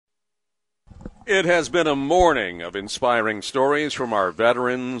It has been a morning of inspiring stories from our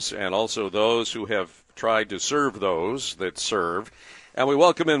veterans and also those who have tried to serve those that serve. And we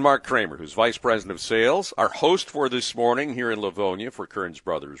welcome in Mark Cramer, who's Vice President of Sales, our host for this morning here in Livonia for Kearns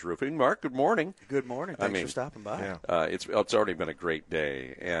Brothers Roofing. Mark, good morning. Good morning. Thanks for stopping by. Yeah. It's already been a great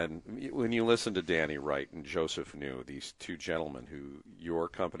day. And when you listen to Danny Wright and Joseph New, these two gentlemen who your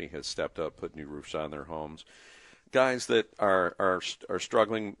company has stepped up, put new roofs on their homes, guys that are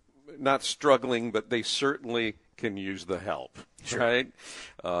struggling, not struggling, but they certainly can use the help, sure. Right?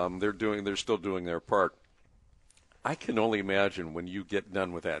 They're still doing their part. I can only imagine when you get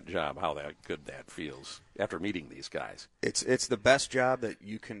done with that job how good that feels after meeting these guys. It's the best job that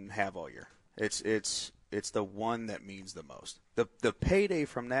you can have all year. It's the one that means the most. The payday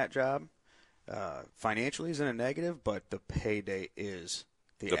from that job financially isn't a negative, but the payday is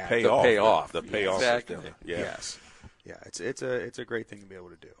the payoff. The payoff. Exactly. Yeah. Yes. Yeah. It's a great thing to be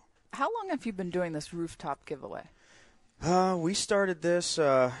able to do. How long have you been doing this rooftop giveaway? We started this,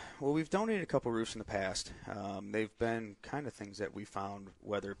 we've donated a couple roofs in the past. They've been kind of things that we found,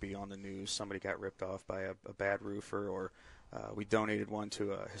 whether it be on the news, somebody got ripped off by a bad roofer, or we donated one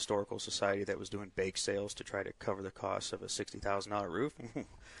to a historical society that was doing bake sales to try to cover the cost of a $60,000 roof.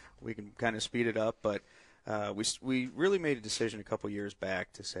 We can kind of speed it up, but we really made a decision a couple years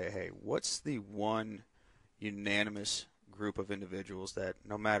back to say, hey, what's the one unanimous group of individuals that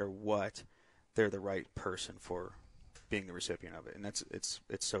no matter what, they're the right person for being the recipient of it, and it's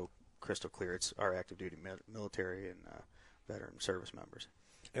so crystal clear. It's our active duty military and veteran service members.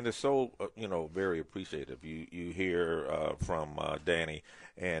 And it's so very appreciative. You hear from Danny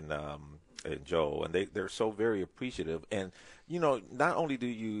and Joe, and they're so very appreciative. And not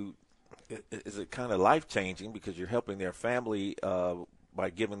only is it kind of life changing because you're helping their family by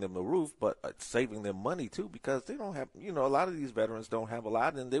giving them the roof, but saving them money too, because they don't have, a lot of these veterans don't have a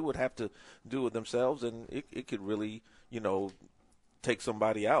lot, and they would have to do it themselves, and it could really, take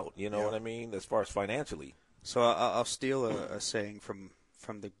somebody out, what I mean, as far as financially. So I'll steal a saying from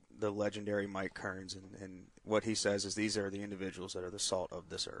the legendary Mike Kearns, and what he says is these are the individuals that are the salt of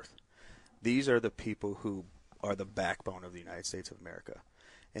this earth. These are the people who are the backbone of the United States of America,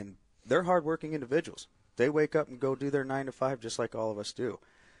 and they're hardworking individuals. They wake up and go do their 9 to 5 just like all of us do.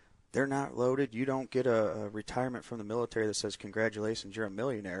 They're not loaded. You don't get a retirement from the military that says, congratulations, you're a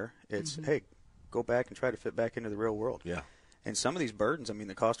millionaire. It's, hey, go back and try to fit back into the real world. Yeah. And some of these burdens,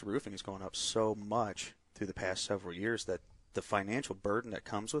 the cost of roofing is going up so much through the past several years that the financial burden that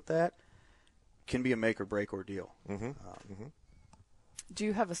comes with that can be a make or break ordeal. Do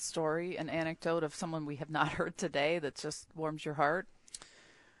you have a story, an anecdote of someone we have not heard today that just warms your heart?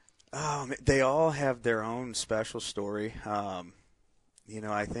 They all have their own special story.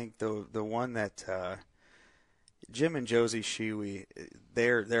 I think the one that Jim and Josie Shiwi,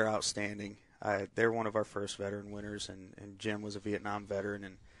 they're outstanding. They're one of our first veteran winners, and Jim was a Vietnam veteran,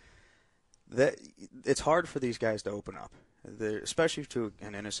 and that it's hard for these guys to open up, especially to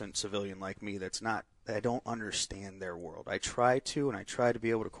an innocent civilian like me I don't understand their world. I try to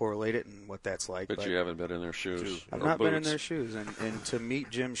be able to correlate it and what that's like. But you haven't been in their shoes. I've not been in their shoes. And to meet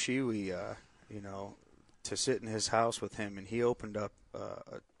Jim Shiwi, to sit in his house with him, and he opened up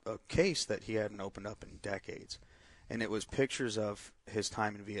a case that he hadn't opened up in decades. And it was pictures of his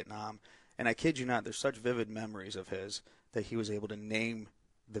time in Vietnam. And I kid you not, there's such vivid memories of his that he was able to name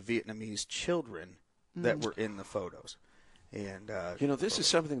the Vietnamese children that were in the photos. And this is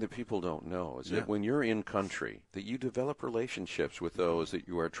something that people don't know, is that when you're in country, that you develop relationships with those that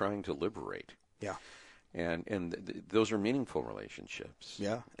you are trying to liberate. Yeah. And those are meaningful relationships.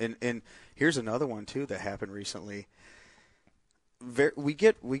 Yeah. And here's another one too that happened recently. We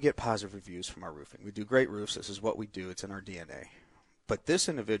get positive reviews from our roofing. We do great roofs. This is what we do. It's in our DNA. But this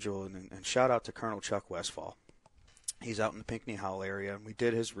individual, and shout out to Colonel Chuck Westfall. He's out in the Pinckney Howell area, and we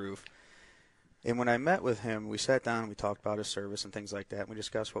did his roof. And when I met with him, we sat down and we talked about his service and things like that. And we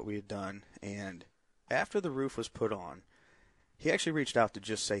discussed what we had done. And after the roof was put on, he actually reached out to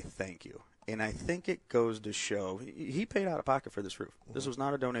just say thank you. And I think it goes to show he paid out of pocket for this roof. This was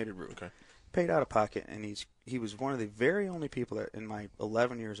not a donated roof. Okay. Paid out of pocket, and he was one of the very only people that in my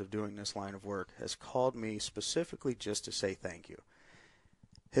 11 years of doing this line of work has called me specifically just to say thank you.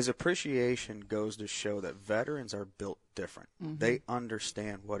 His appreciation goes to show that veterans are built different. They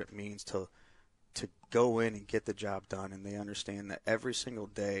understand what it means to go in and get the job done, and they understand that every single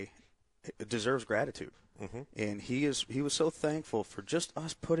day deserves gratitude. And he was so thankful for just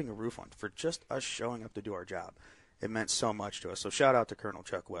us putting a roof on, for just us showing up to do our job. It meant so much to us. So shout out to Colonel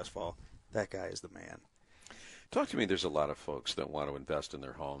Chuck Westfall. That guy is the man. Talk to me. There's a lot of folks that want to invest in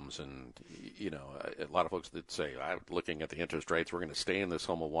their homes, and a lot of folks that say, "I'm looking at the interest rates. We're going to stay in this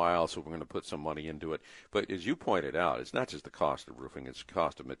home a while, so we're going to put some money into it." But as you pointed out, it's not just the cost of roofing; it's the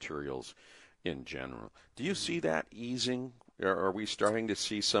cost of materials in general. Do you see that easing? Are we starting to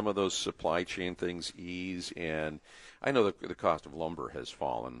see some of those supply chain things ease? And I know the cost of lumber has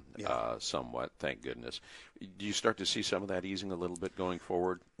fallen somewhat, thank goodness. Do you start to see some of that easing a little bit going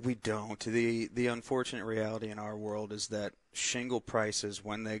forward? We don't. The unfortunate reality in our world is that shingle prices,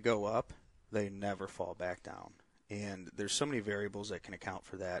 when they go up, they never fall back down. And there's so many variables that can account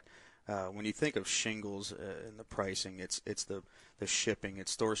for that. When you think of shingles and the pricing, it's the shipping,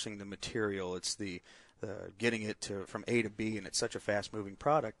 it's sourcing the material, it's the getting it from A to B, and it's such a fast-moving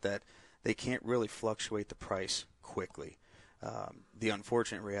product that they can't really fluctuate the price quickly. The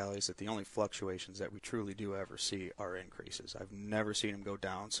unfortunate reality is that the only fluctuations that we truly do ever see are increases. I've never seen them go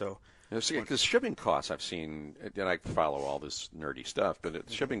down. So, because shipping costs I've seen, and I follow all this nerdy stuff, but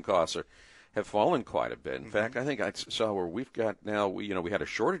shipping costs have fallen quite a bit. In fact, I think I saw where we've got now, we had a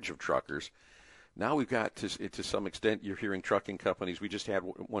shortage of truckers. Now we've got, to some extent, you're hearing trucking companies. We just had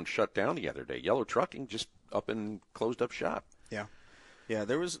one shut down the other day. Yellow Trucking just up and closed up shop. Yeah.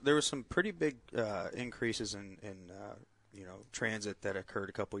 There was some pretty big increases in transit that occurred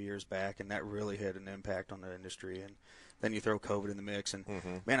a couple years back, and that really had an impact on the industry. And then you throw COVID in the mix, and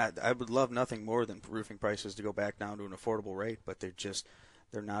man, I would love nothing more than roofing prices to go back down to an affordable rate, but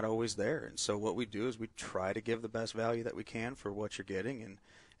they're not always there. And so what we do is we try to give the best value that we can for what you're getting, and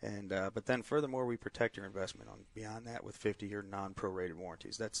but then furthermore, we protect your investment beyond that with 50-year non-prorated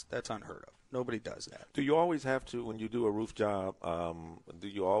warranties. That's unheard of. Nobody does that. Do you always have to, when you do a roof job, do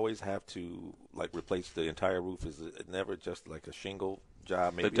you always have to replace the entire roof? Is it never just like a shingle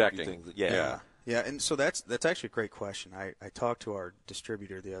job? Maybe the decking. Yeah, and so that's actually a great question. I talked to our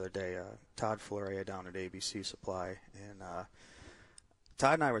distributor the other day, Todd Floria down at ABC Supply, and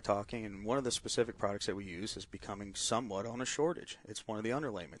Todd and I were talking, and one of the specific products that we use is becoming somewhat on a shortage. It's one of the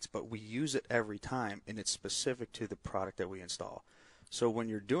underlayments, but we use it every time, and it's specific to the product that we install. So when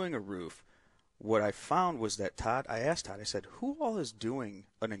you're doing a roof, what I found was that I asked Todd, I said, who all is doing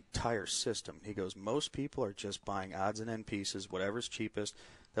an entire system? He goes, most people are just buying odds and end pieces, whatever's cheapest.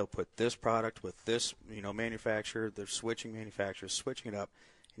 They'll put this product with this manufacturer. They're switching manufacturers, switching it up,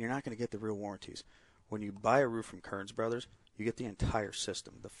 and you're not going to get the real warranties. When you buy a roof from Kearns Brothers, you get the entire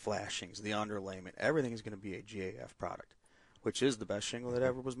system, the flashings, the underlayment. Everything is going to be a GAF product, which is the best shingle that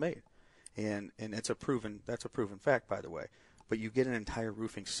ever was made. And that's a proven fact, by the way. But you get an entire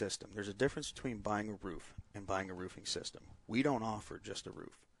roofing system. There's a difference between buying a roof and buying a roofing system. We don't offer just a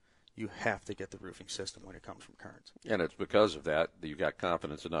roof. You have to get the roofing system when it comes from Kearns. And it's because of that you got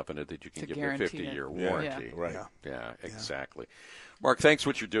confidence enough in it that you can give a 50-year warranty. Yeah, right. Yeah, exactly. Mark, thanks for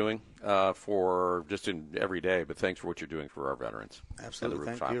what you're doing for just in every day, but thanks for what you're doing for our veterans. Absolutely.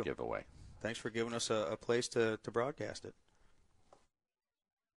 And the Thank you. Rooftop Giveaway. Thanks for giving us a place to broadcast it.